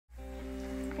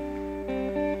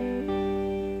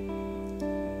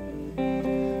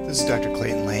This is Dr.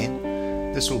 Clayton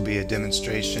Lane. This will be a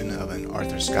demonstration of an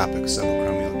arthroscopic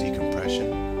subacromial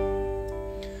decompression.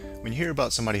 When you hear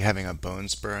about somebody having a bone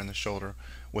spur in the shoulder,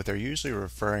 what they're usually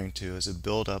referring to is a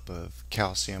buildup of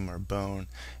calcium or bone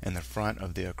in the front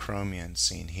of the acromion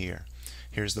seen here.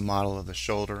 Here's the model of the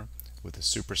shoulder with the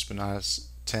supraspinatus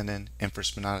tendon,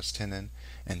 infraspinatus tendon,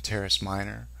 and teres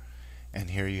minor. And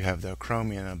here you have the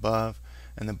acromion above,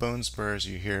 and the bone spurs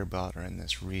you hear about are in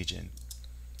this region.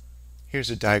 Here's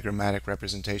a diagrammatic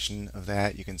representation of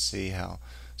that. You can see how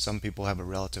some people have a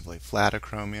relatively flat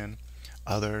acromion,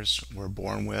 others were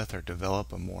born with or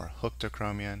develop a more hooked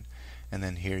acromion, and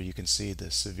then here you can see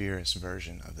the severest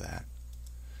version of that.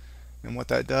 And what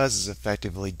that does is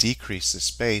effectively decrease the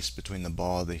space between the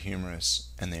ball of the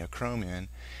humerus and the acromion,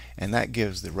 and that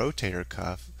gives the rotator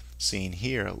cuff, seen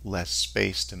here, less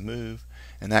space to move,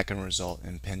 and that can result in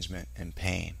impingement and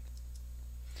pain.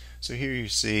 So here you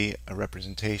see a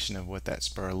representation of what that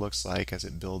spur looks like as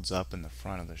it builds up in the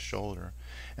front of the shoulder.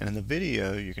 And in the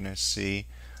video you're going to see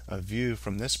a view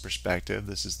from this perspective.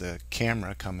 This is the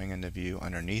camera coming into view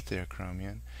underneath the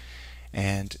acromion.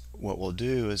 And what we'll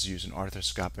do is use an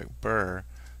arthroscopic burr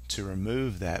to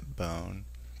remove that bone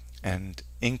and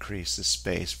increase the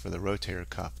space for the rotator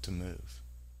cuff to move.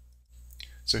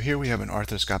 So here we have an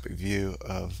arthroscopic view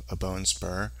of a bone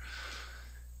spur.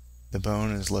 The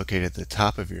bone is located at the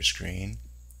top of your screen.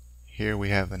 Here we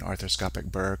have an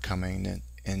arthroscopic burr coming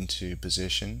into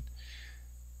position,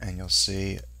 and you'll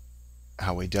see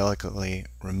how we delicately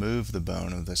remove the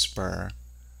bone of the spur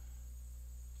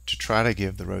to try to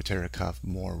give the rotator cuff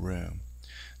more room.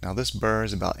 Now this burr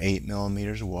is about 8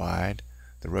 millimeters wide.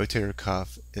 The rotator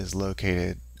cuff is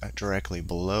located directly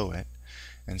below it,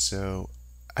 and so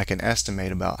I can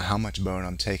estimate about how much bone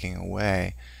I'm taking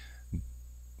away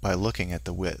by looking at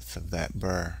the width of that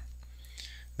burr.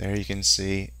 There you can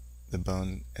see the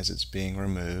bone as it's being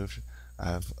removed.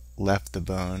 I've left the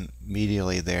bone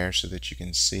medially there so that you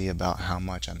can see about how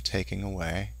much I'm taking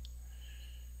away.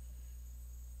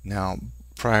 Now,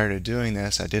 prior to doing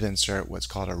this, I did insert what's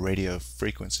called a radio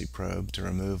frequency probe to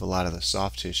remove a lot of the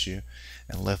soft tissue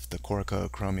and lift the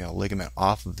coracoacromial ligament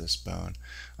off of this bone.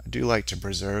 I do like to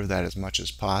preserve that as much as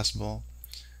possible,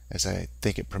 as I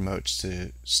think it promotes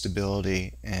to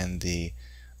stability and the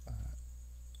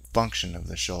function of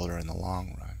the shoulder in the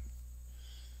long run.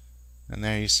 And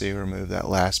there you see, remove that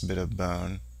last bit of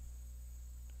bone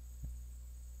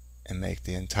and make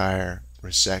the entire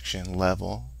resection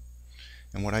level.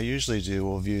 And what I usually do,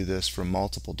 we'll view this from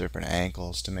multiple different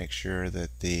angles to make sure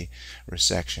that the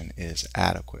resection is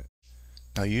adequate.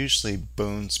 Now usually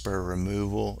bone spur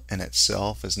removal in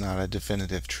itself is not a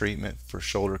definitive treatment for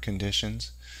shoulder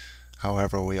conditions.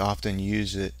 However, we often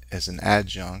use it as an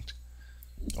adjunct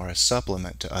or a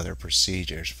supplement to other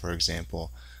procedures. For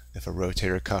example, if a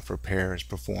rotator cuff repair is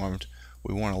performed,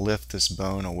 we want to lift this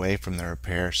bone away from the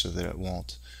repair so that it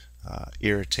won't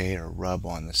irritate or rub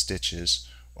on the stitches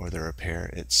or the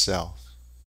repair itself.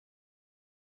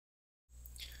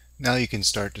 Now you can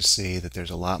start to see that there's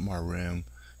a lot more room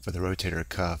for the rotator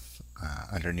cuff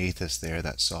underneath us there,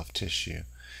 that soft tissue.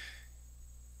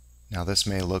 Now this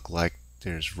may look like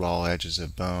there's raw edges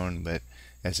of bone, but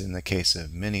as in the case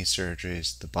of many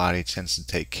surgeries, the body tends to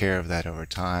take care of that over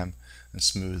time and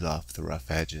smooth off the rough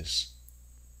edges.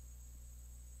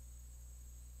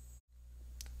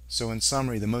 So in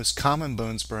summary, the most common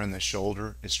bone spur in the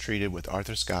shoulder is treated with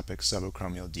arthroscopic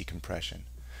subacromial decompression.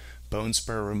 Bone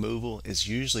spur removal is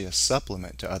usually a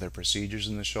supplement to other procedures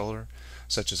in the shoulder,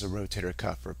 such as a rotator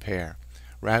cuff repair,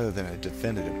 rather than a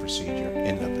definitive procedure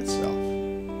in and of itself.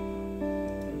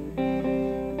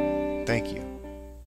 Thank you.